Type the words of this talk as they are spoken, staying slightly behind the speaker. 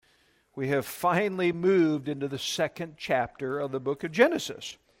we have finally moved into the second chapter of the book of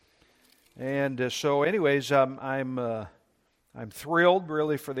Genesis. And so anyways, I'm thrilled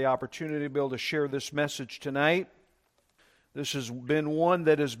really for the opportunity to be able to share this message tonight. This has been one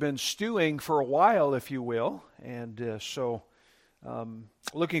that has been stewing for a while, if you will. And so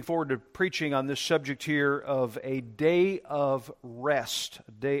looking forward to preaching on this subject here of a day of rest.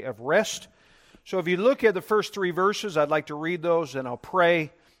 A day of rest. So if you look at the first three verses, I'd like to read those and I'll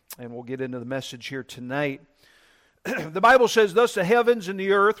pray and we'll get into the message here tonight. The Bible says, "Thus the heavens and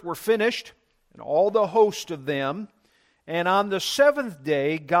the earth were finished, and all the host of them. And on the seventh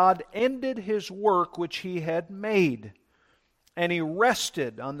day God ended His work which He had made. And He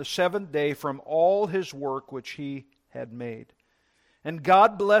rested on the seventh day from all His work which He had made. And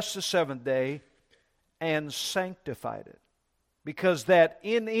God blessed the seventh day and sanctified it, because that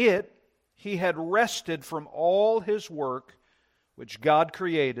in it He had rested from all His work which God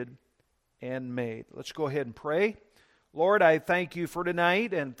created and made." Let's go ahead and pray. Lord, I thank You for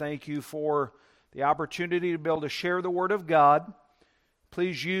tonight and thank You for the opportunity to be able to share the Word of God.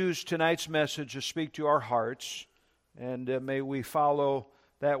 Please use tonight's message to speak to our hearts, and may we follow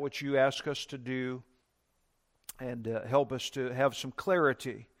that which You ask us to do, and help us to have some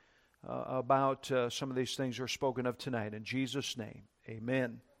clarity about some of these things that are spoken of tonight. In Jesus' name,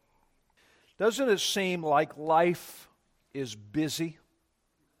 amen. Doesn't it seem like life is busy?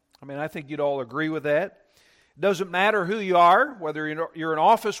 I mean, I think you'd all agree with that. It doesn't matter who you are, whether you're an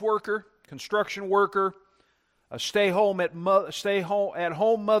office worker, construction worker, a stay-home at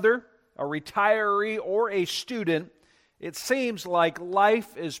home mother, a retiree, or a student. It seems like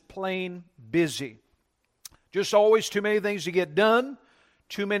life is plain busy. Just always too many things to get done,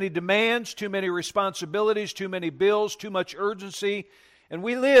 too many demands, too many responsibilities, too many bills, too much urgency. And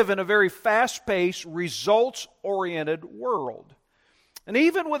we live in a very fast-paced, results-oriented world. And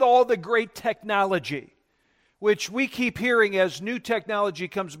even with all the great technology, which we keep hearing as new technology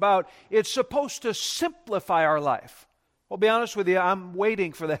comes about, it's supposed to simplify our life. Well, be honest with you, I'm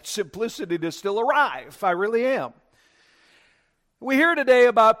waiting for that simplicity to still arrive. I really am. We hear today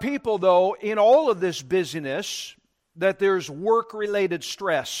about people, though, in all of this busyness, that there's work-related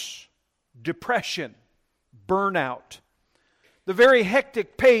stress, depression, burnout. The very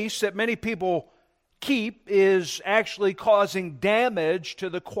hectic pace that many people keep is actually causing damage to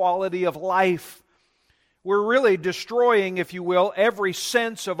the quality of life. We're really destroying, if you will, every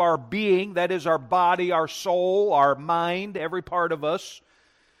sense of our being, that is our body, our soul, our mind, every part of us.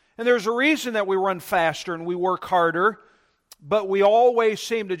 And there's a reason that we run faster and we work harder, but we always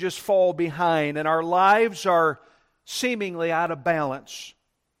seem to just fall behind, and our lives are seemingly out of balance.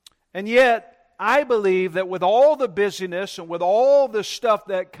 And yet, I believe that with all the busyness and with all the stuff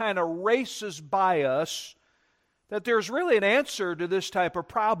that kind of races by us, that there's really an answer to this type of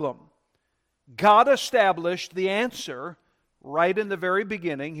problem. God established the answer right in the very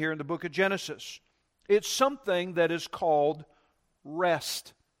beginning here in the book of Genesis. It's something that is called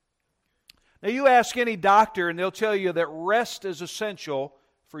rest. Now you ask any doctor and they'll tell you that rest is essential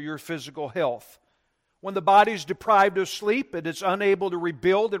for your physical health. When the body is deprived of sleep, it is unable to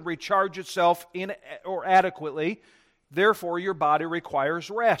rebuild and recharge itself adequately. Therefore, your body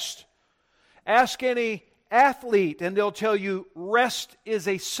requires rest. Ask any athlete, and they'll tell you rest is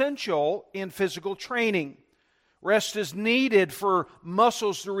essential in physical training. Rest is needed for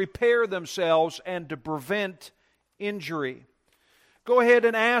muscles to repair themselves and to prevent injury. Go ahead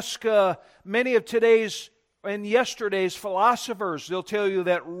and ask many of today's and yesterday's philosophers. They'll tell you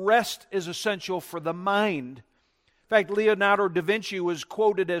that rest is essential for the mind. In fact, Leonardo da Vinci was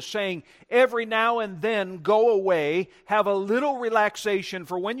quoted as saying, "Every now and then go away, have a little relaxation,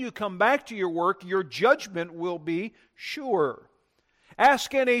 for when you come back to your work, your judgment will be sure."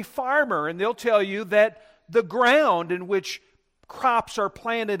 Ask any farmer and they'll tell you that the ground in which crops are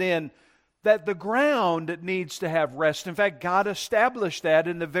planted in, that the ground needs to have rest. In fact, God established that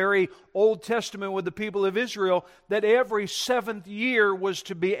in the very Old Testament with the people of Israel, that every seventh year was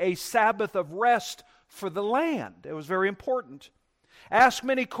to be a Sabbath of rest for the land. It was very important. Ask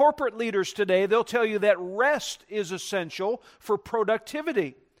many corporate leaders today, they'll tell you that rest is essential for productivity.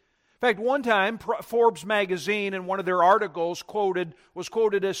 In fact, one time, Forbes magazine in one of their articles was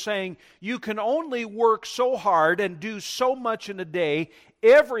quoted as saying, "You can only work so hard and do so much in a day.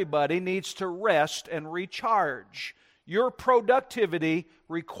 Everybody needs to rest and recharge. Your productivity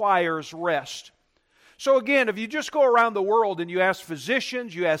requires rest." So again, if you just go around the world and you ask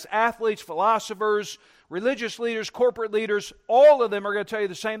physicians, you ask athletes, philosophers, religious leaders, corporate leaders, all of them are going to tell you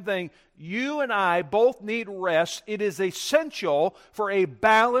the same thing. You and I both need rest. It is essential for a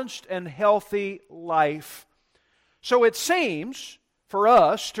balanced and healthy life. So it seems for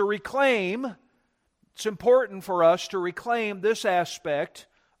us to reclaim, it's important for us to reclaim this aspect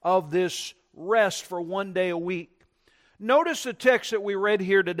of this rest for one day a week. Notice the text that we read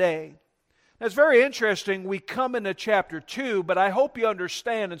here today. It's very interesting. We come into chapter 2, but I hope you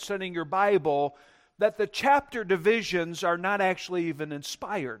understand in studying your Bible that the chapter divisions are not actually even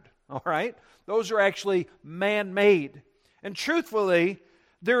inspired. All right? Those are actually man-made. And truthfully,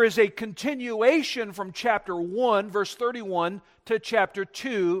 there is a continuation from chapter 1, verse 31, to chapter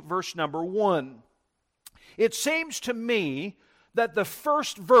 2, verse number 1. It seems to me that the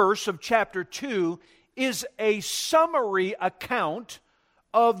first verse of chapter 2 is a summary account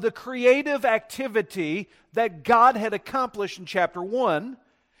of the creative activity that God had accomplished in chapter 1.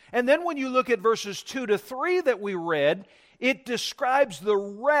 And then when you look at verses 2 to 3 that we read, it describes the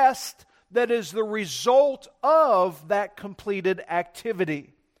rest that is the result of that completed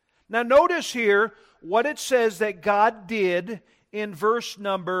activity. Now notice here what it says that God did in verse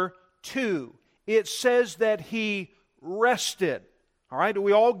number 2. It says that He rested. All right, do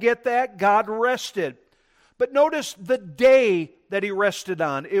we all get that? God rested. But notice the day that He rested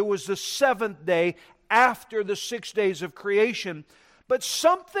on. It was the seventh day after the 6 days of creation. But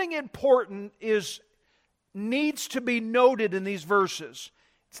something important needs to be noted in these verses.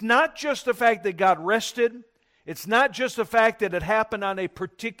 It's not just the fact that God rested. It's not just the fact that it happened on a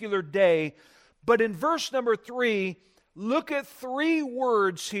particular day. But in verse number 3, look at 3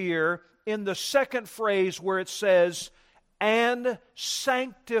 words here in the second phrase where it says, and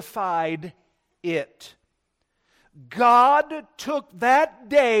sanctified it. God took that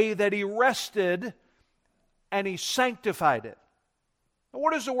day that He rested and He sanctified it. Now,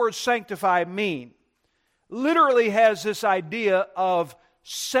 what does the word sanctify mean? Literally has this idea of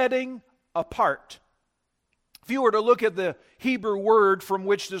setting apart. If you were to look at the Hebrew word from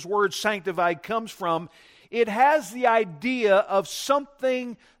which this word sanctified comes from, it has the idea of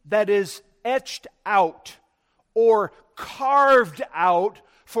something that is etched out or carved out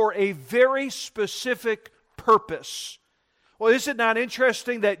for a very specific purpose. Well, is it not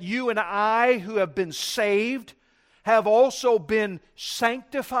interesting that you and I who have been saved have also been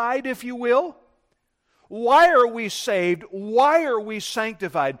sanctified, if you will? Why are we saved? Why are we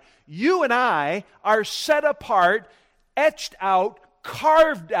sanctified? You and I are set apart, etched out,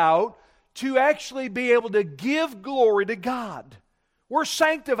 carved out to actually be able to give glory to God. We're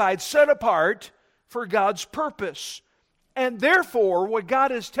sanctified, set apart for God's purpose. And therefore, what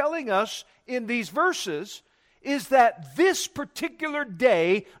God is telling us in these verses is that this particular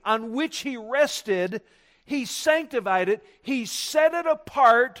day on which He rested, He sanctified it, He set it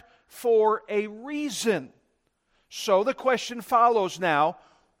apart for a reason. So the question follows now,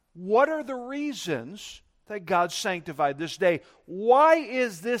 what are the reasons that God sanctified this day? Why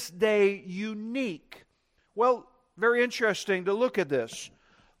is this day unique? Well, very interesting to look at this.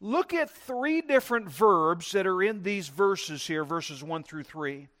 Look at 3 different verbs that are in these verses here, verses 1 through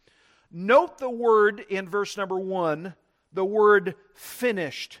 3. Note the word in verse number 1, the word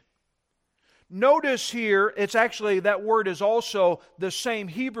finished. Notice here, it's actually, that word is also the same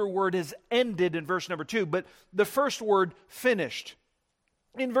Hebrew word as ended in verse number 2, but the first word, finished.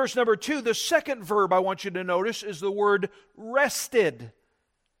 In verse number 2, the second verb I want you to notice is the word rested.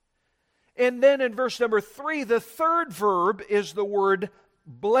 And then in verse number 3, the third verb is the word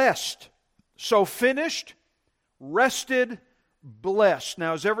blessed. So finished, rested, blessed.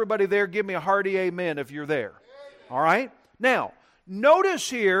 Now, is everybody there? Give me a hearty amen if you're there. All right? Now, notice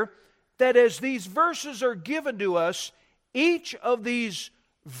here that as these verses are given to us, each of these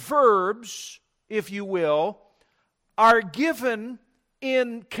verbs, if you will, are given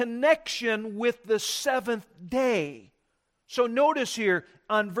in connection with the seventh day. So notice here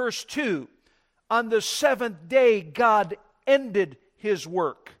on verse 2, on the seventh day God ended His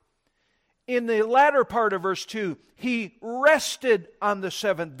work. In the latter part of verse 2, He rested on the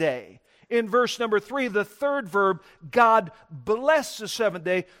seventh day. In verse number 3, the third verb, God blessed the seventh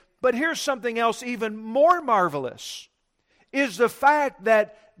day. But here's something else even more marvelous, is the fact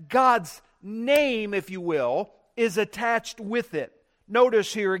that God's name, if you will, is attached with it.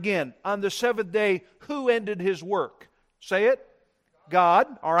 Notice here again, on the seventh day, who ended His work? Say it. God,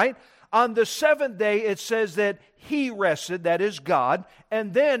 all right? On the seventh day, it says that He rested, that is God.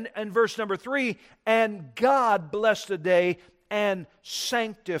 And then in verse number 3, and God blessed the day and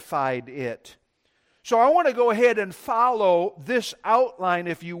sanctified it. So I want to go ahead and follow this outline,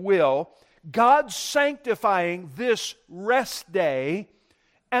 if you will. God sanctifying this rest day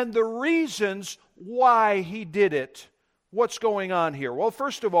and the reasons why He did it. What's going on here? Well,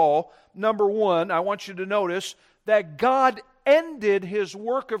 first of all, number 1, I want you to notice that God ended His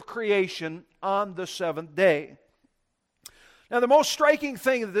work of creation on the seventh day. Now, the most striking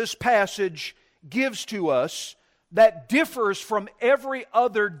thing that this passage gives to us that differs from every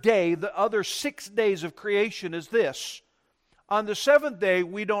other day, the other 6 days of creation, is this. On the seventh day,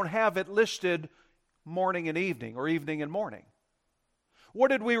 we don't have it listed morning and evening, or evening and morning. What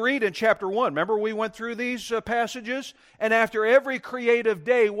did we read in chapter 1? Remember we went through these passages? And after every creative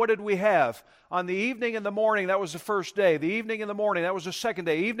day, what did we have? On the evening and the morning, that was the first day. The evening and the morning, that was the second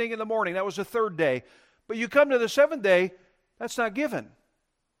day. Evening and the morning, that was the third day. But you come to the seventh day, that's not given.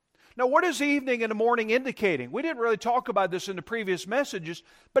 Now, what is the evening and the morning indicating? We didn't really talk about this in the previous messages,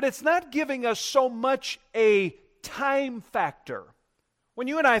 but it's not giving us so much a time factor. When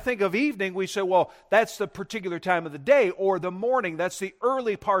you and I think of evening, we say, well, that's the particular time of the day, or the morning, that's the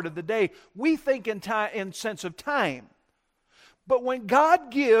early part of the day. We think in sense of time. But when God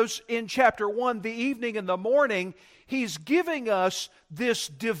gives in chapter 1 the evening and the morning, He's giving us this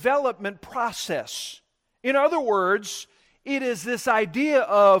development process. In other words, it is this idea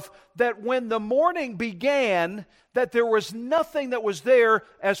of that when the morning began, that there was nothing that was there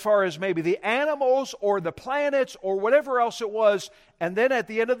as far as maybe the animals or the planets or whatever else it was. And then at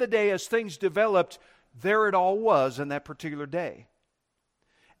the end of the day, as things developed, there it all was in that particular day.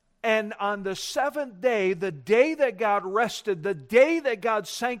 And on the seventh day, the day that God rested, the day that God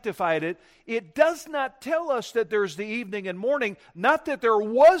sanctified it, it does not tell us that there's the evening and morning, not that there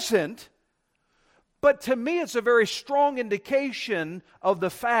wasn't. But to me, it's a very strong indication of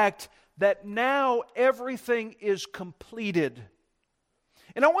the fact that now everything is completed.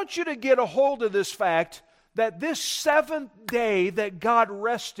 And I want you to get a hold of this fact that this seventh day that God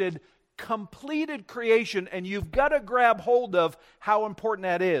rested completed creation, and you've got to grab hold of how important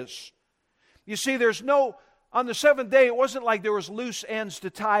that is. You see, on the seventh day, it wasn't like there was loose ends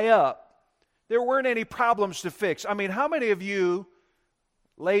to tie up. There weren't any problems to fix. I mean, how many of you,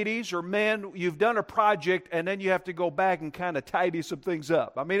 ladies or men, you've done a project and then you have to go back and kind of tidy some things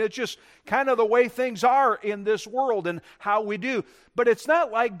up? I mean, it's just kind of the way things are in this world and how we do. But it's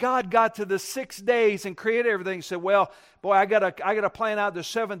not like God got to the 6 days and created everything and said, well, boy, I gotta plan out the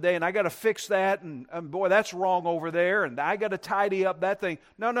seventh day and I got to fix that, and boy, that's wrong over there, and I got to tidy up that thing.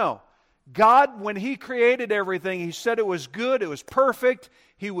 No. God, when He created everything, He said it was good, it was perfect,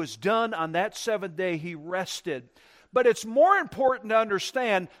 He was done. On that seventh day, He rested. But it's more important to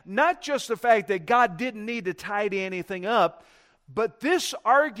understand not just the fact that God didn't need to tidy anything up, but this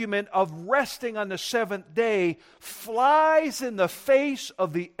argument of resting on the seventh day flies in the face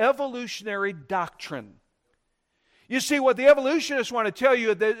of the evolutionary doctrine. You see, what the evolutionists want to tell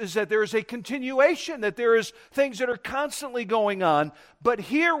you is that there is a continuation, that there is things that are constantly going on. But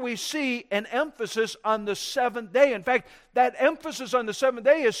here we see an emphasis on the seventh day. In fact, that emphasis on the seventh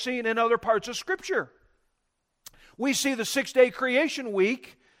day is seen in other parts of Scripture. We see the 6-day creation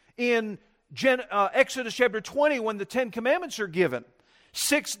week in Exodus chapter 20 when the 10 Commandments are given.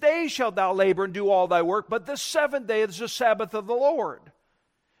 6 days shalt thou labor and do all thy work, but the seventh day is the Sabbath of the Lord.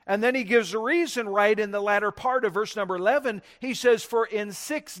 And then He gives a reason right in the latter part of verse number 11. He says, for in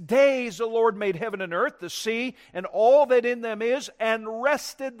 6 days the Lord made heaven and earth, the sea, and all that in them is, and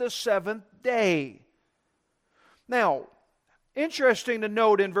rested the seventh day. Now, interesting to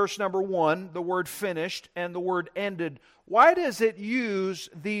note in verse number 1, the word finished and the word ended. Why does it use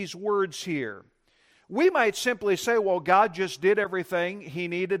these words here? We might simply say, well, God just did everything He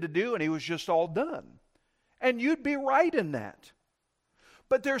needed to do and He was just all done. And you'd be right in that.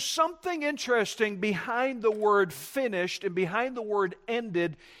 But there's something interesting behind the word finished and behind the word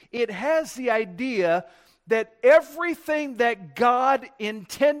ended. It has the idea that everything that God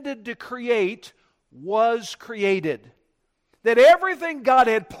intended to create was created. That everything God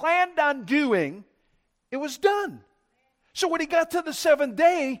had planned on doing, it was done. So when He got to the seventh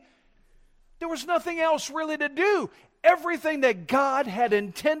day, there was nothing else really to do. Everything that God had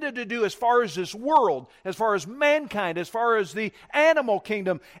intended to do as far as this world, as far as mankind, as far as the animal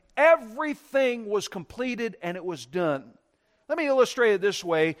kingdom, everything was completed and it was done. Let me illustrate it this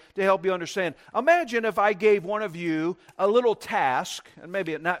way to help you understand. Imagine if I gave one of you a little task, and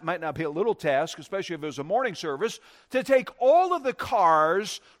maybe it might not be a little task, especially if it was a morning service, to take all of the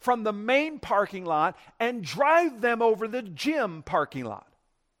cars from the main parking lot and drive them over the gym parking lot.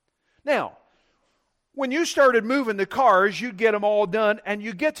 Now, when you started moving the cars, you'd get them all done, and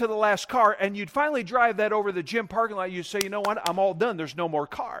you get to the last car, and you'd finally drive that over the gym parking lot. You'd say, you know what, I'm all done. There's no more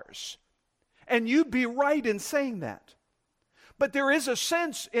cars. And you'd be right in saying that. But there is a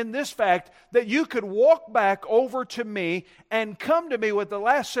sense in this fact that you could walk back over to me and come to me with the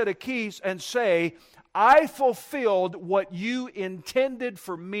last set of keys and say, I fulfilled what you intended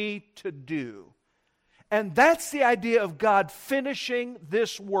for me to do. And that's the idea of God finishing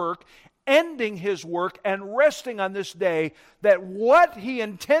this work. ending His work and resting on this day, that what He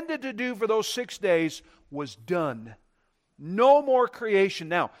intended to do for those 6 days was done. No more creation.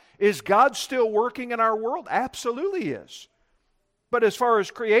 Now, is God still working in our world? Absolutely He is. But as far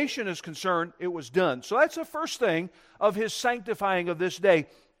as creation is concerned, it was done. So that's the first thing of His sanctifying of this day.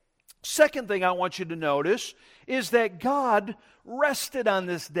 Second thing I want you to notice is that God rested on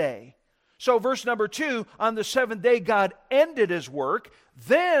this day. So verse number 2, on the seventh day God ended His work.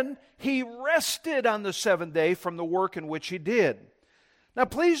 Then He rested on the seventh day from the work in which He did. Now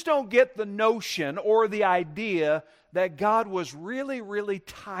please don't get the notion or the idea that God was really, really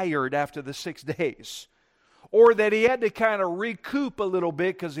tired after the 6 days. Or that He had to kind of recoup a little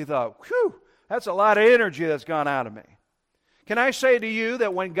bit because He thought, whew, that's a lot of energy that's gone out of me. Can I say to you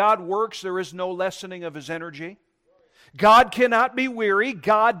that when God works, there is no lessening of His energy? God cannot be weary.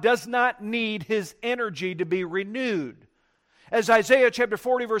 God does not need His energy to be renewed. As Isaiah chapter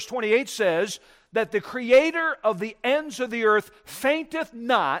 40 verse 28 says, that the Creator of the ends of the earth fainteth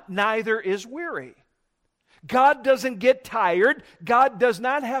not, neither is weary. God doesn't get tired. God does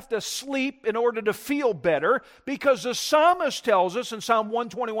not have to sleep in order to feel better, because the psalmist tells us in Psalm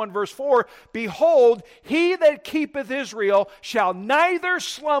 121 verse 4, Behold, He that keepeth Israel shall neither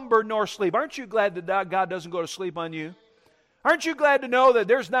slumber nor sleep. Aren't you glad that God doesn't go to sleep on you? Aren't you glad to know that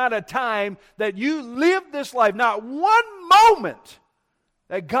there's not a time that you live this life, not one moment,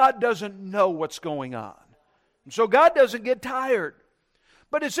 that God doesn't know what's going on? And so God doesn't get tired.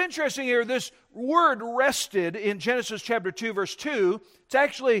 But it's interesting here, this word rested in Genesis chapter 2, verse 2, it's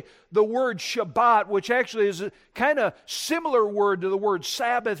actually the word Shabbat, which actually is a kind of similar word to the word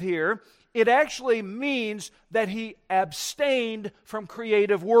Sabbath here. It actually means that He abstained from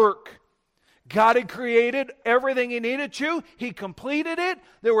creative work. God had created everything He needed to. He completed it.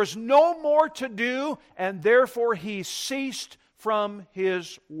 There was no more to do, and therefore He ceased from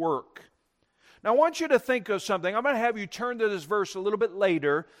His work. Now, I want you to think of something. I'm going to have you turn to this verse a little bit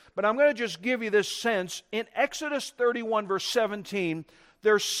later, but I'm going to just give you this sense. In Exodus 31, verse 17,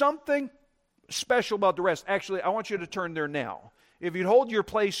 there's something special about the rest. Actually, I want you to turn there now. If you'd hold your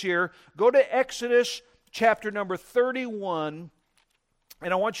place here, go to Exodus chapter number 31,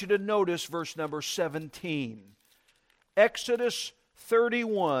 and I want you to notice verse number 17. Exodus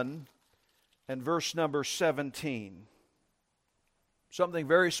 31 and verse number 17. Something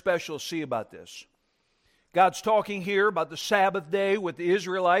very special to see about this. God's talking here about the Sabbath day with the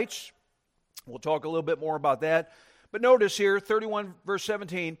Israelites. We'll talk a little bit more about that. But notice here, 31 verse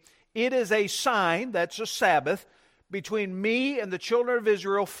 17, it is a sign, that's a Sabbath, between me and the children of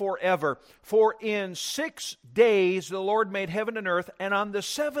Israel forever. For in 6 days the Lord made heaven and earth, and on the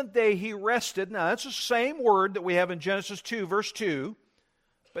seventh day He rested. Now that's the same word that we have in Genesis 2, verse 2.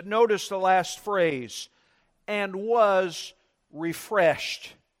 But notice the last phrase, and was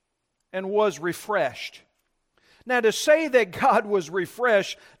refreshed. And was refreshed. Now, to say that God was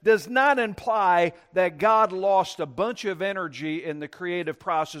refreshed does not imply that God lost a bunch of energy in the creative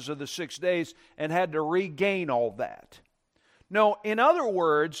process of the 6 days and had to regain all that. No, in other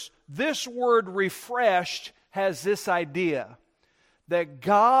words, this word refreshed has this idea that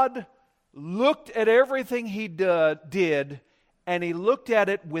God looked at everything He did, and He looked at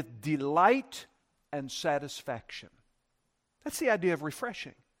it with delight and satisfaction. That's the idea of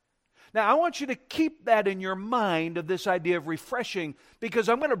refreshing. Now, I want you to keep that in your mind, of this idea of refreshing, because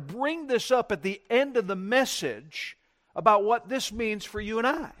I'm going to bring this up at the end of the message about what this means for you and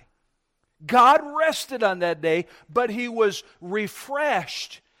I. God rested on that day, but He was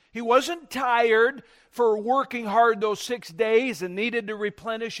refreshed. He wasn't tired for working hard those 6 days and needed to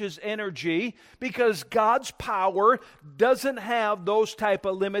replenish His energy, because God's power doesn't have those type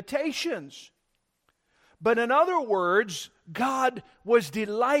of limitations. But in other words, God was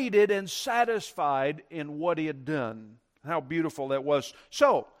delighted and satisfied in what He had done. How beautiful that was.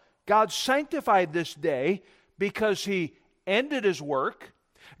 So, God sanctified this day because He ended His work.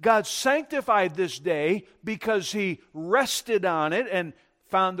 God sanctified this day because He rested on it and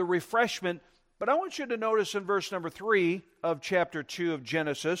found the refreshment. But I want you to notice in verse number 3 of chapter 2 of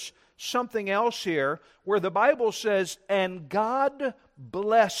Genesis, something else here, where the Bible says, and God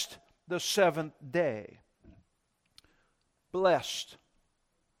blessed the seventh day. Blessed.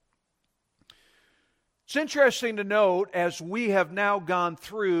 It's interesting to note, as we have now gone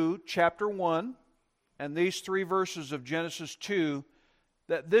through chapter 1 and these 3 verses of Genesis 2,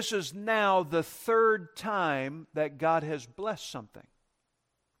 that this is now the third time that God has blessed something.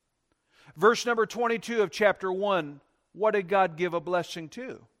 Verse number 22 of chapter 1, what did God give a blessing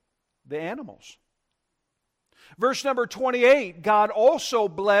to? The animals. Verse number 28, God also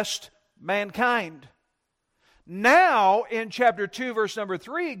blessed mankind. Now, in chapter 2, verse number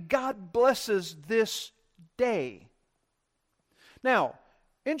 3, God blesses this day. Now,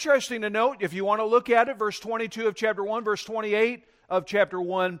 interesting to note, if you want to look at it, verse 22 of chapter 1, verse 28 of chapter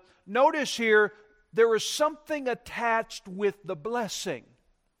 1, notice here, there is something attached with the blessing.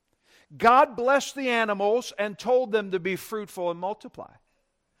 God blessed the animals and told them to be fruitful and multiply.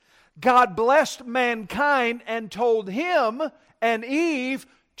 God blessed mankind and told him and Eve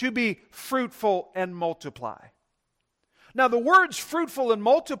to be fruitful and multiply. Now, the words fruitful and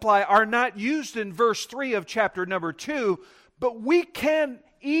multiply are not used in verse 3 of chapter number 2, but we can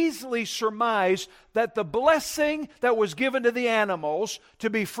easily surmise that the blessing that was given to the animals to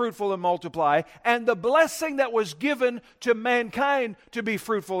be fruitful and multiply, and the blessing that was given to mankind to be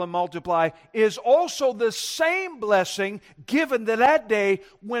fruitful and multiply, is also the same blessing given to that day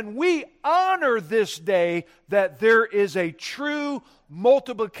when we honor this day, that there is a true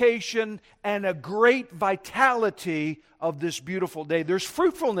multiplication and a great vitality of this beautiful day. There's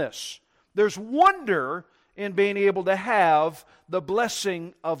fruitfulness. There's wonder in being able to have the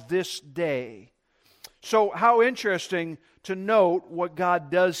blessing of this day. So how interesting to note what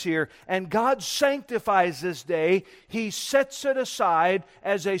God does here. And God sanctifies this day. He sets it aside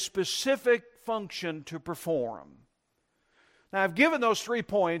as a specific function to perform. Now, I've given those 3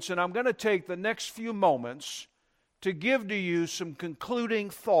 points, and I'm going to take the next few moments to give to you some concluding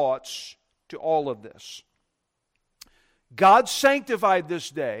thoughts to all of this. God sanctified this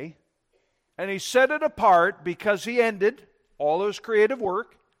day, and He set it apart because He ended all His creative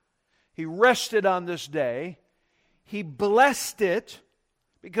work. He rested on this day. He blessed it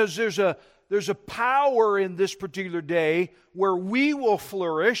because there's a power in this particular day where we will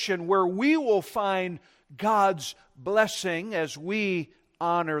flourish and where we will find God's blessing as we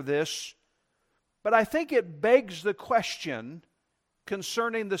honor this. But I think it begs the question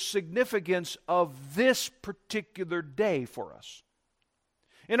concerning the significance of this particular day for us.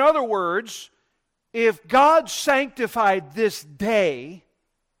 In other words, if God sanctified this day,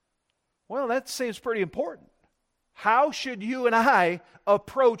 well, that seems pretty important. How should you and I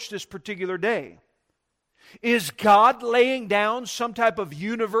approach this particular day? Is God laying down some type of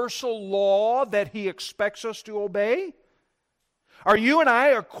universal law that He expects us to obey? Are you and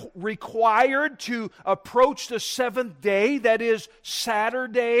I required to approach the seventh day, that is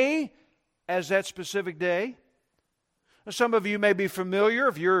Saturday, as that specific day? Some of you may be familiar,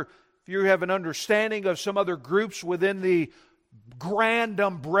 if you have an understanding of some other groups within the grand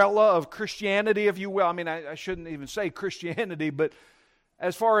umbrella of Christianity, if you will. I mean, I shouldn't even say Christianity, but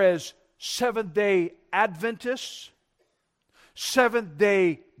as far as Seventh-day Adventists,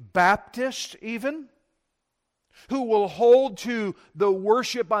 Seventh-day Baptists even, who will hold to the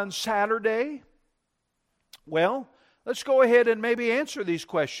worship on Saturday? Well, let's go ahead and maybe answer these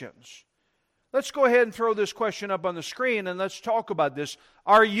questions. Let's go ahead and throw this question up on the screen and let's talk about this.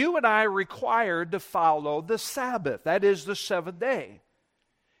 Are you and I required to follow the Sabbath? That is the seventh day.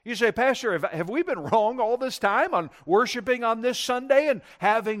 You say, Pastor, have we been wrong all this time on worshiping on this Sunday and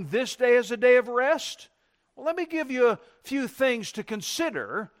having this day as a day of rest? Well, let me give you a few things to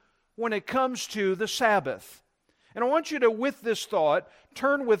consider when it comes to the Sabbath. And I want you to, with this thought,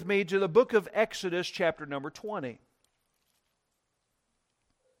 turn with me to the book of Exodus, chapter number 20.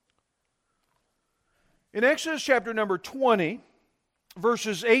 In Exodus chapter number 20,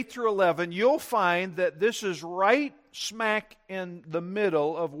 verses 8 through 11, you'll find that this is right smack in the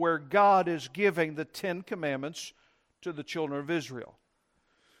middle of where God is giving the 10 commandments to the children of Israel.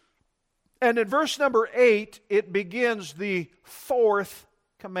 And in verse number 8, it begins the fourth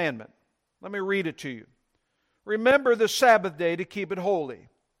commandment. Let me read it to you. Remember the Sabbath day to keep it holy.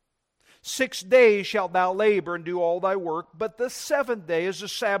 6 days shalt thou labor and do all thy work, but the seventh day is the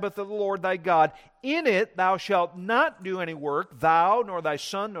Sabbath of the Lord thy God. In it thou shalt not do any work, thou, nor thy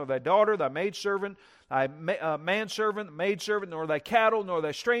son, nor thy daughter, thy maidservant, thy manservant, maidservant, nor thy cattle, nor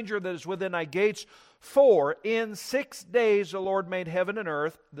thy stranger that is within thy gates. For in 6 days the Lord made heaven and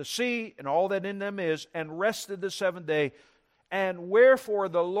earth, the sea, and all that in them is, and rested the seventh day. And wherefore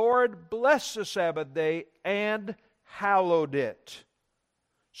the Lord blessed the Sabbath day and hallowed it.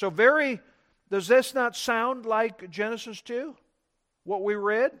 So does this not sound like Genesis 2? What we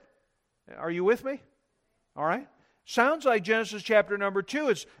read? Are you with me? All right. Sounds like Genesis chapter number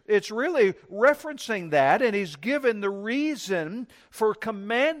 2. It's really referencing that, and He's given the reason for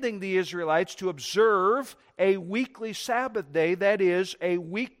commanding the Israelites to observe a weekly Sabbath day, that is, a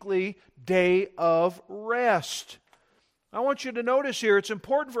weekly day of rest. I want you to notice here, it's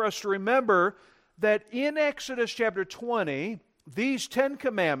important for us to remember that in Exodus chapter 20, these 10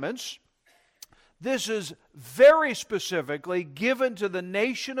 commandments, This is very specifically given to the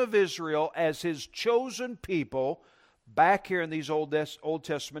nation of Israel as His chosen people back here in these Old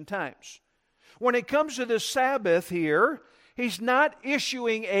Testament times. When it comes to this Sabbath here, He's not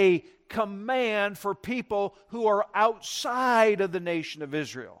issuing a command for people who are outside of the nation of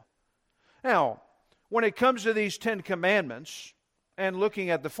Israel. Now, when it comes to these 10 commandments, and looking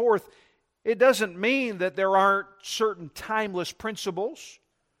at the fourth, it doesn't mean that there aren't certain timeless principles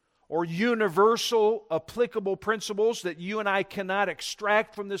or universal applicable principles that you and I cannot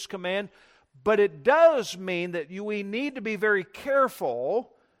extract from this command, but it does mean that we need to be very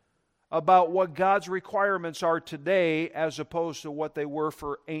careful about what God's requirements are today as opposed to what they were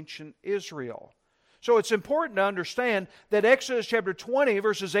for ancient Israel. So it's important to understand that Exodus chapter 20,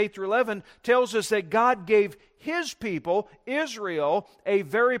 verses 8 through 11, tells us that God gave His people, Israel, a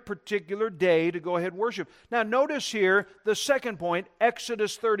very particular day to go ahead and worship. Now notice here, the second point,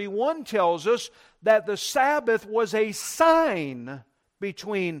 Exodus 31 tells us that the Sabbath was a sign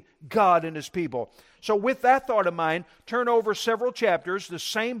between God and His people. So with that thought in mind, turn over several chapters, the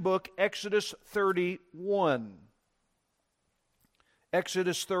same book, Exodus 31.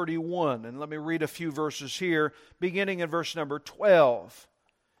 Exodus 31, and let me read a few verses here, beginning in verse number 12.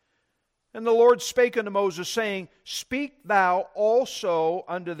 And the Lord spake unto Moses, saying, Speak thou also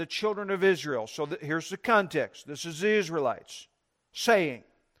unto the children of Israel. So here's the context. This is the Israelites, saying,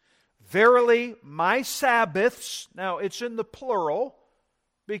 Verily my Sabbaths, now it's in the plural,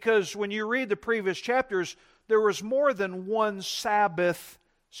 because when you read the previous chapters, there was more than one Sabbath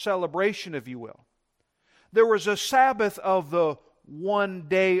celebration, if you will. There was a Sabbath of the one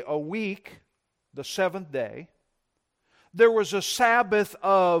day a week, the seventh day. There was a Sabbath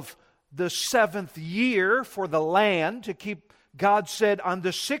of the seventh year for the land to keep. God said, on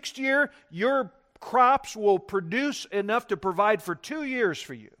the sixth year, your crops will produce enough to provide for 2 years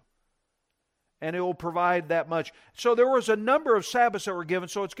for you. And it will provide that much. So there was a number of Sabbaths that were given,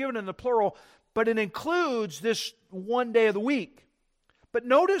 so it's given in the plural, but it includes this one day of the week. But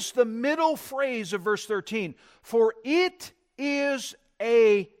notice the middle phrase of verse 13, for it is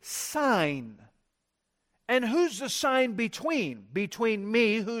a sign. And who's the sign between? Between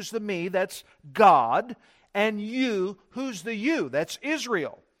me, who's the me, that's God, and you, who's the you, that's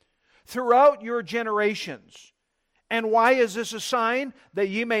Israel, throughout your generations. And why is this a sign? That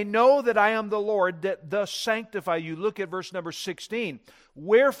ye may know that I am the Lord, that thus sanctify you. Look at verse number 16.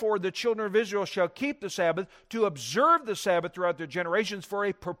 Wherefore the children of Israel shall keep the Sabbath, to observe the Sabbath throughout their generations for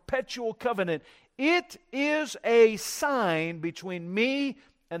a perpetual covenant. It is a sign between me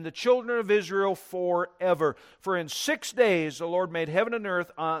and the children of Israel forever. For in 6 days the Lord made heaven and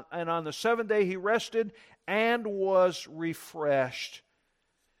earth, and on the seventh day He rested and was refreshed.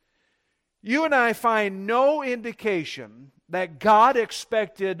 You and I find no indication that God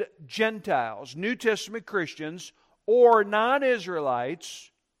expected Gentiles, New Testament Christians, or non-Israelites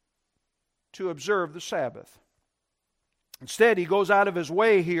to observe the Sabbath. Instead, He goes out of His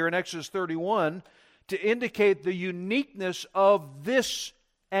way here in Exodus 31 to indicate the uniqueness of this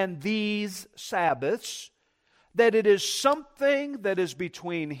and these Sabbaths, that it is something that is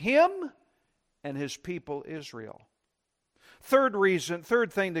between Him and His people Israel. Third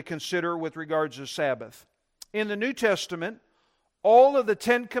thing to consider with regards to Sabbath. In the New Testament, all of the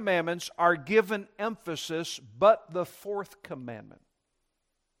 10 commandments are given emphasis, but the fourth commandment.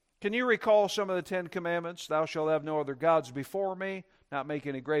 Can you recall some of the 10 commandments? Thou shalt have no other gods before me, not make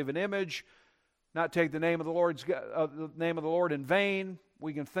any graven image, not take the name of the Lord in vain.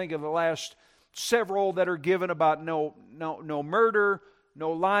 We can think of the last several that are given about no murder,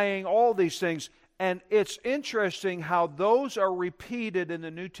 no lying, all these things. And it's interesting how those are repeated in the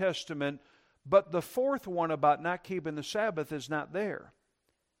New Testament, but the fourth one about not keeping the Sabbath is not there.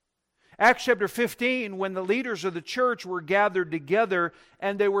 Acts chapter 15, when the leaders of the church were gathered together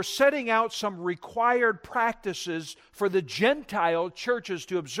and they were setting out some required practices for the Gentile churches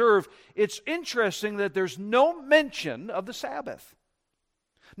to observe, it's interesting that there's no mention of the Sabbath.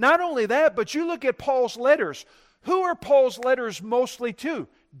 Not only that, but you look at Paul's letters. Who are Paul's letters mostly to?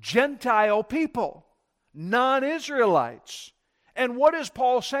 Gentile people, non-Israelites. And what is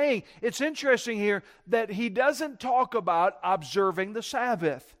Paul saying? It's interesting here that he doesn't talk about observing the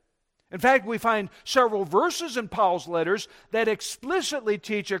Sabbath. In fact, we find several verses in Paul's letters that explicitly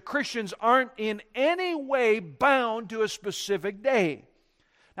teach that Christians aren't in any way bound to a specific day.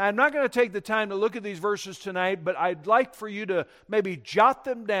 Now, I'm not going to take the time to look at these verses tonight, but I'd like for you to maybe jot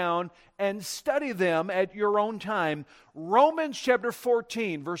them down and study them at your own time. Romans chapter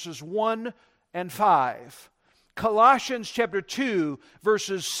 14, verses 1 and 5. Colossians chapter 2,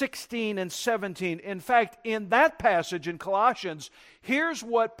 verses 16 and 17. In fact, in that passage in Colossians, here's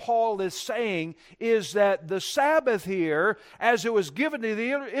what Paul is saying, is that the Sabbath here, as it was given to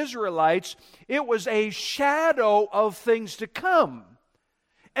the Israelites, it was a shadow of things to come.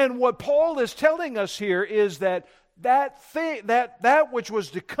 And what Paul is telling us here is that that which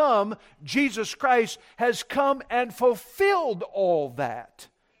was to come, Jesus Christ, has come and fulfilled all that.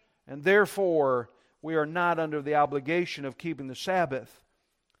 And therefore, we are not under the obligation of keeping the Sabbath.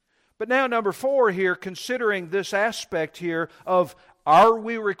 But now, number 4 here, considering this aspect here of, are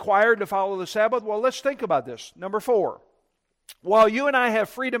we required to follow the Sabbath? Well, let's think about this. Number 4, while you and I have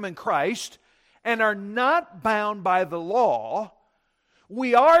freedom in Christ and are not bound by the law,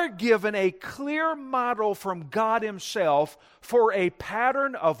 we are given a clear model from God Himself for a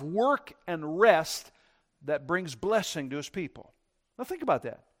pattern of work and rest that brings blessing to His people. Now think about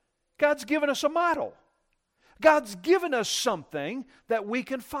that. God's given us a model. God's given us something that we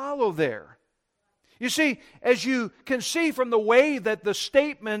can follow there. You see, as you can see from the way that the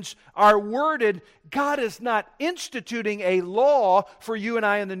statements are worded, God is not instituting a law for you and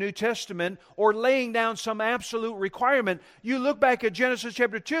I in the New Testament or laying down some absolute requirement. You look back at Genesis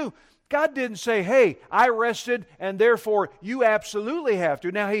chapter 2, God didn't say, hey, I rested and therefore you absolutely have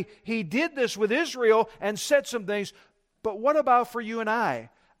to. Now, He did this with Israel and said some things, but what about for you and I?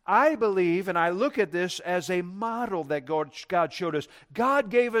 I believe, and I look at this as a model that God showed us.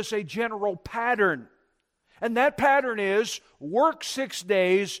 God gave us a general pattern. And that pattern is work 6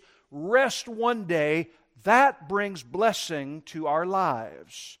 days, rest 1 day. That brings blessing to our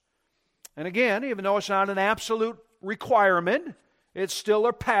lives. And again, even though it's not an absolute requirement, it's still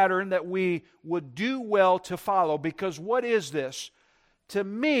a pattern that we would do well to follow. Because what is this? To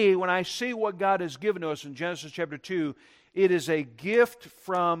me, when I see what God has given to us in Genesis chapter 2, it is a gift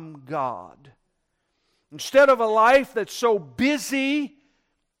from God. Instead of a life that's so busy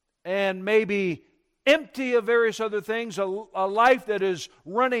and maybe empty of various other things, a life that is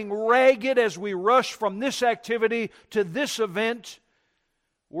running ragged as we rush from this activity to this event,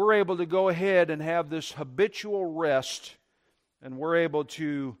 we're able to go ahead and have this habitual rest, and we're able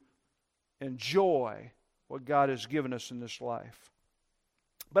to enjoy what God has given us in this life.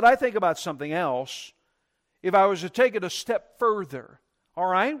 But I think about something else. If I was to take it a step further, all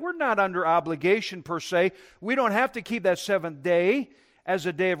right, we're not under obligation per se. We don't have to keep that 7th day as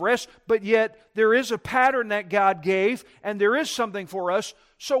a day of rest, but yet there is a pattern that God gave, and there is something for us.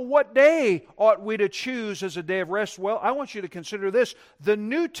 So what day ought we to choose as a day of rest? Well, I want you to consider this. The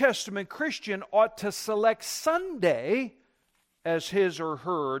New Testament Christian ought to select Sunday as his or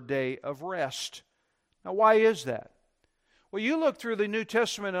her day of rest. Now, why is that? Well, you look through the New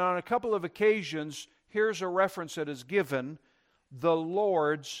Testament, and on a couple of occasions, here's a reference that is given, the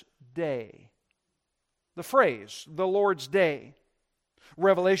Lord's Day. The phrase, the Lord's Day.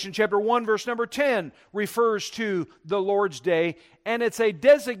 Revelation chapter 1, verse number 10 refers to the Lord's Day, and it's a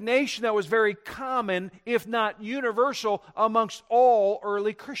designation that was very common, if not universal, amongst all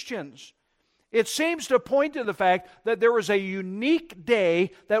early Christians. It seems to point to the fact that there was a unique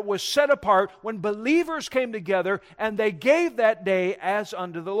day that was set apart when believers came together, and they gave that day as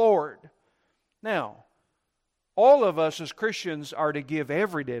unto the Lord. Now, all of us as Christians are to give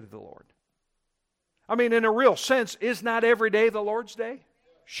every day to the Lord. I mean, in a real sense, is not every day the Lord's day?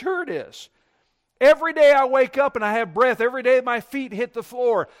 Sure it is. Every day I wake up and I have breath, every day my feet hit the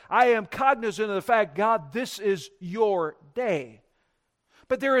floor, I am cognizant of the fact, God, this is your day.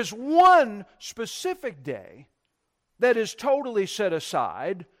 But there is one specific day that is totally set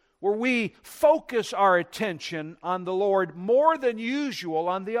aside where we focus our attention on the Lord more than usual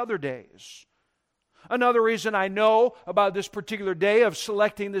on the other days. Another reason I know about this particular day of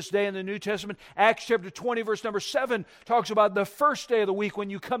selecting this day in the New Testament, Acts chapter 20, verse number 7, talks about the first day of the week when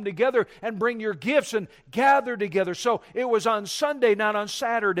you come together and bring your gifts and gather together. So it was on Sunday, not on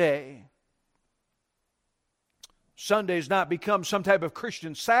Saturday. Sunday's not become some type of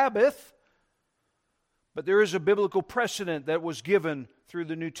Christian Sabbath, but there is a biblical precedent that was given through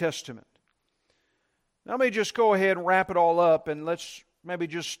the New Testament. Now, let me just go ahead and wrap it all up, and let's maybe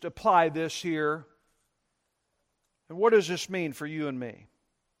just apply this here. And what does this mean for you and me?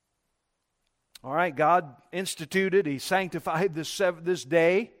 All right, God instituted, He sanctified this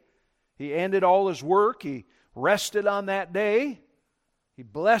day. He ended all His work. He rested on that day. He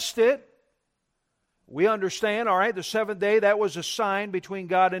blessed it. We understand, all right, the 7th day, that was a sign between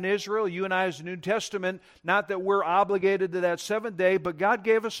God and Israel. You and I as the New Testament, not that we're obligated to that 7th day, but God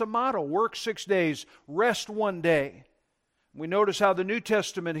gave us a model. Work 6 days, rest 1 day. We notice how the New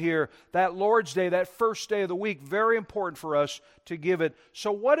Testament here, that Lord's Day, that first day of the week, very important for us to give it.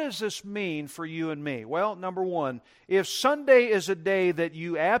 So what does this mean for you and me? Well, number one, if Sunday is a day that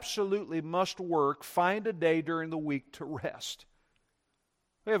you absolutely must work, find a day during the week to rest.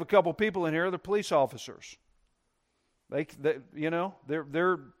 We have a couple people in here, they're police officers.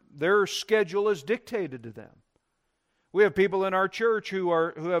 Their schedule is dictated to them. We have people in our church who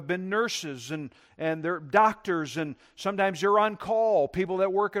have been nurses and they're doctors, and sometimes they're on call, people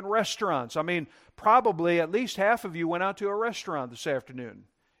that work in restaurants. I mean, probably at least half of you went out to a restaurant this afternoon.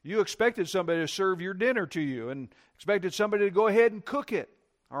 You expected somebody to serve your dinner to you and expected somebody to go ahead and cook it.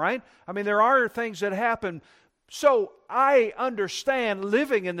 All right? I mean, there are things that happen. So I understand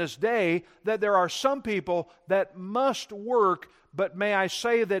living in this day that there are some people that must work, but may I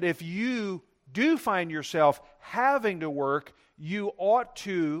say that if you do find yourself having to work, you ought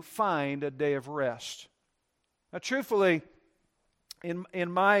to find a day of rest. Now, truthfully, in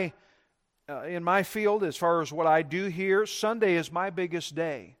my field, as far as what I do here, Sunday is my biggest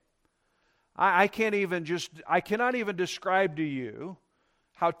day. I cannot even describe to you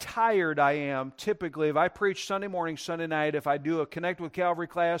how tired I am typically if I preach Sunday morning, Sunday night, if I do a Connect with Calvary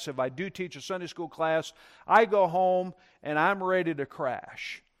class, if I do teach a Sunday school class, I go home and I'm ready to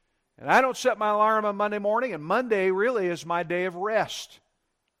crash. And I don't set my alarm on Monday morning, and Monday really is my day of rest.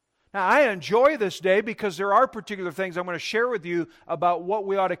 Now, I enjoy this day because there are particular things I'm going to share with you about what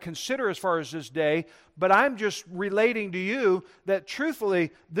we ought to consider as far as this day, but I'm just relating to you that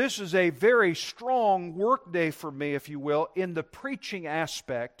truthfully, this is a very strong work day for me, if you will, in the preaching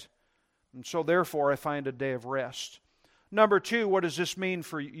aspect, and so therefore I find a day of rest. Number two, what does this mean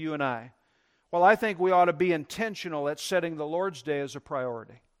for you and I? Well, I think we ought to be intentional at setting the Lord's Day as a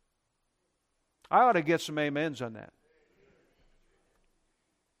priority. I ought to get some amens on that.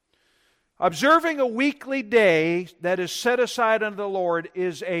 Observing a weekly day that is set aside unto the Lord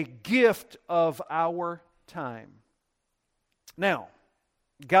is a gift of our time. Now,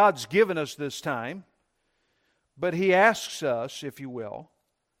 God's given us this time, but He asks us, if you will,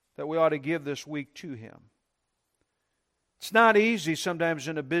 that we ought to give this week to Him. It's not easy sometimes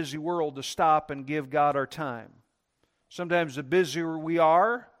in a busy world to stop and give God our time. Sometimes the busier we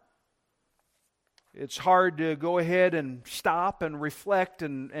are, it's hard to go ahead and stop and reflect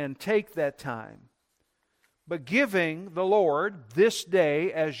and take that time. But giving the Lord this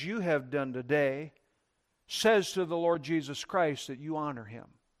day, as you have done today, says to the Lord Jesus Christ that you honor Him.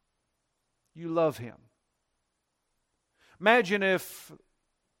 You love Him. Imagine if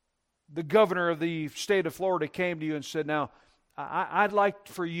the governor of the state of Florida came to you and said, now, I'd like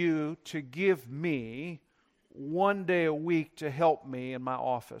for you to give me one day a week to help me in my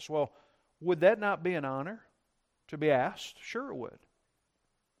office. Well, would that not be an honor to be asked? Sure it would.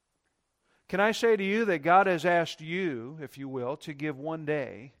 Can I say to you that God has asked you, if you will, to give one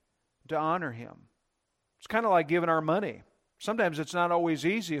day to honor Him? It's kind of like giving our money. Sometimes it's not always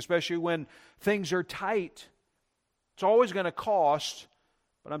easy, especially when things are tight. It's always going to cost,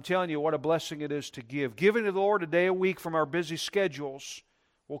 but I'm telling you what a blessing it is to give. Giving to the Lord a day a week from our busy schedules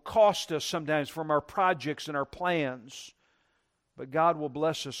will cost us sometimes from our projects and our plans. But God will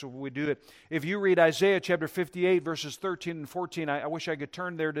bless us if we do it. If you read Isaiah chapter 58, verses 13 and 14, I wish I could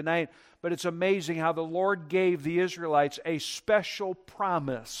turn there tonight, but it's amazing how the Lord gave the Israelites a special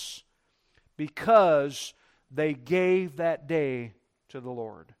promise because they gave that day to the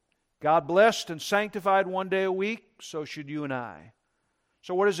Lord. God blessed and sanctified one day a week, so should you and I.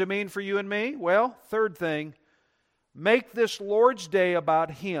 So what does it mean for you and me? Well, third thing, make this Lord's Day about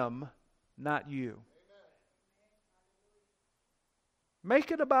Him, not you.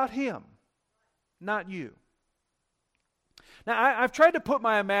 Make it about Him, not you. Now, I've tried to put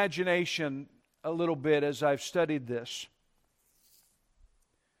my imagination a little bit as I've studied this.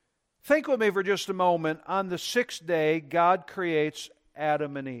 Think with me for just a moment. On the sixth day, God creates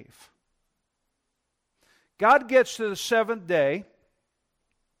Adam and Eve. God gets to the seventh day,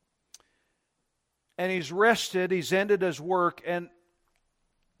 and He's rested, He's ended His work, and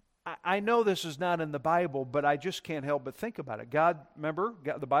I know this is not in the Bible, but I just can't help but think about it.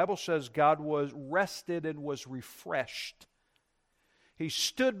 The Bible says God was rested and was refreshed. He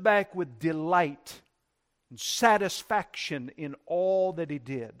stood back with delight and satisfaction in all that He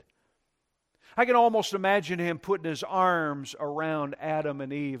did. I can almost imagine Him putting His arms around Adam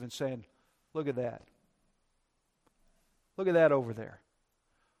and Eve and saying, look at that. Look at that over there.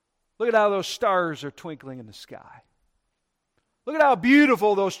 Look at how those stars are twinkling in the sky. Look at how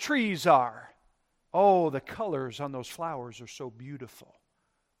beautiful those trees are. Oh, the colors on those flowers are so beautiful.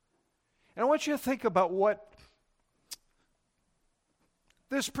 And I want you to think about what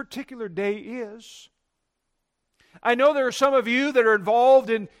this particular day is. I know there are some of you that are involved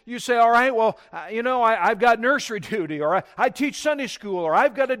and you say, all right, well, I've got nursery duty, or I teach Sunday school, or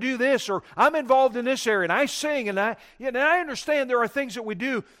I've got to do this, or I'm involved in this area, and I sing, and I understand there are things that we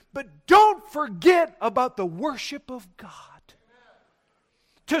do, but don't forget about the worship of God.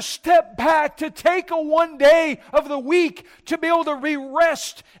 To step back, to take a one day of the week, to be able to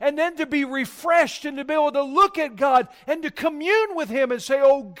rest, and then to be refreshed, and to be able to look at God, and to commune with Him and say,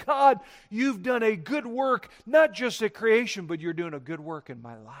 oh God, you've done a good work, not just at creation, but you're doing a good work in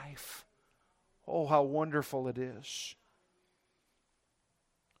my life. Oh, how wonderful it is.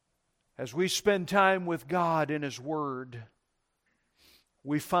 As we spend time with God in His Word,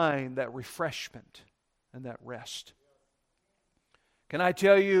 we find that refreshment and that rest. Can I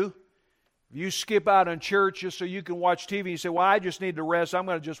tell you, if you skip out on church just so you can watch TV and you say, well, I just need to rest, I'm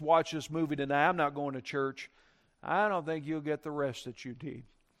going to just watch this movie tonight, I'm not going to church, I don't think you'll get the rest that you need.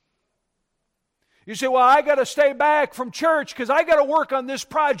 You say, well, I got to stay back from church because I got to work on this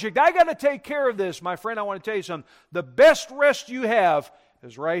project, I got to take care of this. My friend, I want to tell you something. The best rest you have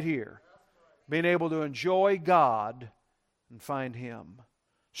is right here. Being able to enjoy God and find Him.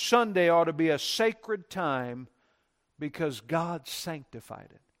 Sunday ought to be a sacred time because God sanctified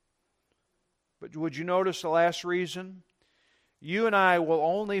it. But would you notice the last reason? You and I will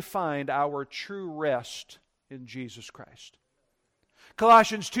only find our true rest in Jesus Christ.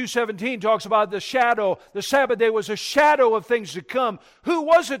 Colossians 2:17 talks about the shadow. The Sabbath day was a shadow of things to come. Who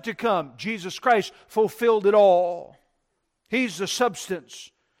was it to come? Jesus Christ fulfilled it all. He's the substance.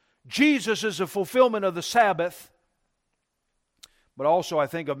 Jesus is the fulfillment of the Sabbath. But also I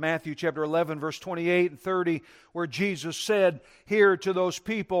think of Matthew chapter 11, verse 28 and 30, where Jesus said here to those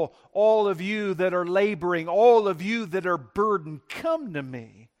people, all of you that are laboring, all of you that are burdened, come to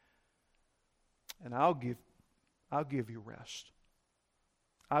me, and I'll give you rest.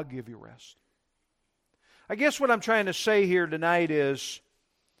 I'll give you rest. I guess what I'm trying to say here tonight is,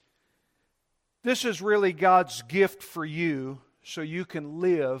 this is really God's gift for you so you can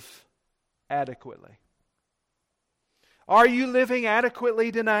live adequately. Are you living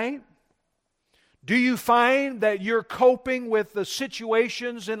adequately tonight? Do you find that you're coping with the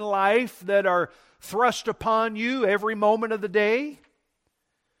situations in life that are thrust upon you every moment of the day?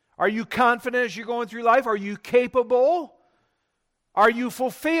 Are you confident as you're going through life? Are you capable? Are you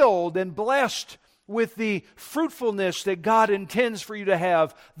fulfilled and blessed with the fruitfulness that God intends for you to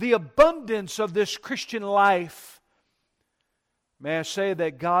have? The abundance of this Christian life? May I say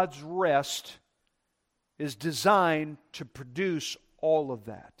that God's rest is designed to produce all of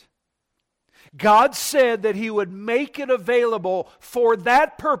that. God said that He would make it available for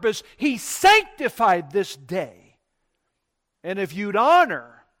that purpose. He sanctified this day. And if you'd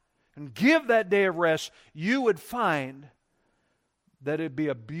honor and give that day of rest, you would find that it'd be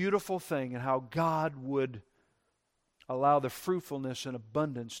a beautiful thing and how God would allow the fruitfulness and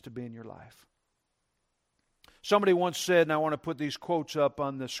abundance to be in your life. Somebody once said, and I want to put these quotes up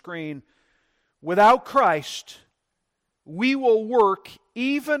on the screen, without Christ, we will work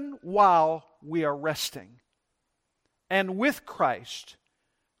even while we are resting. And with Christ,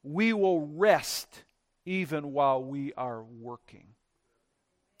 we will rest even while we are working.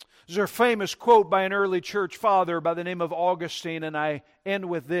 There's a famous quote by an early church father by the name of Augustine, and I end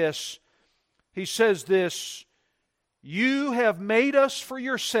with this. He says this, "You have made us for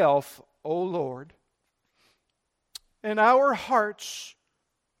yourself, O Lord, and our hearts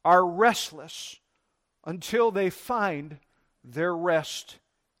are restless until they find their rest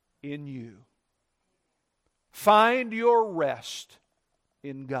in you." Find your rest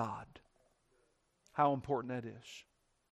in God. How important that is.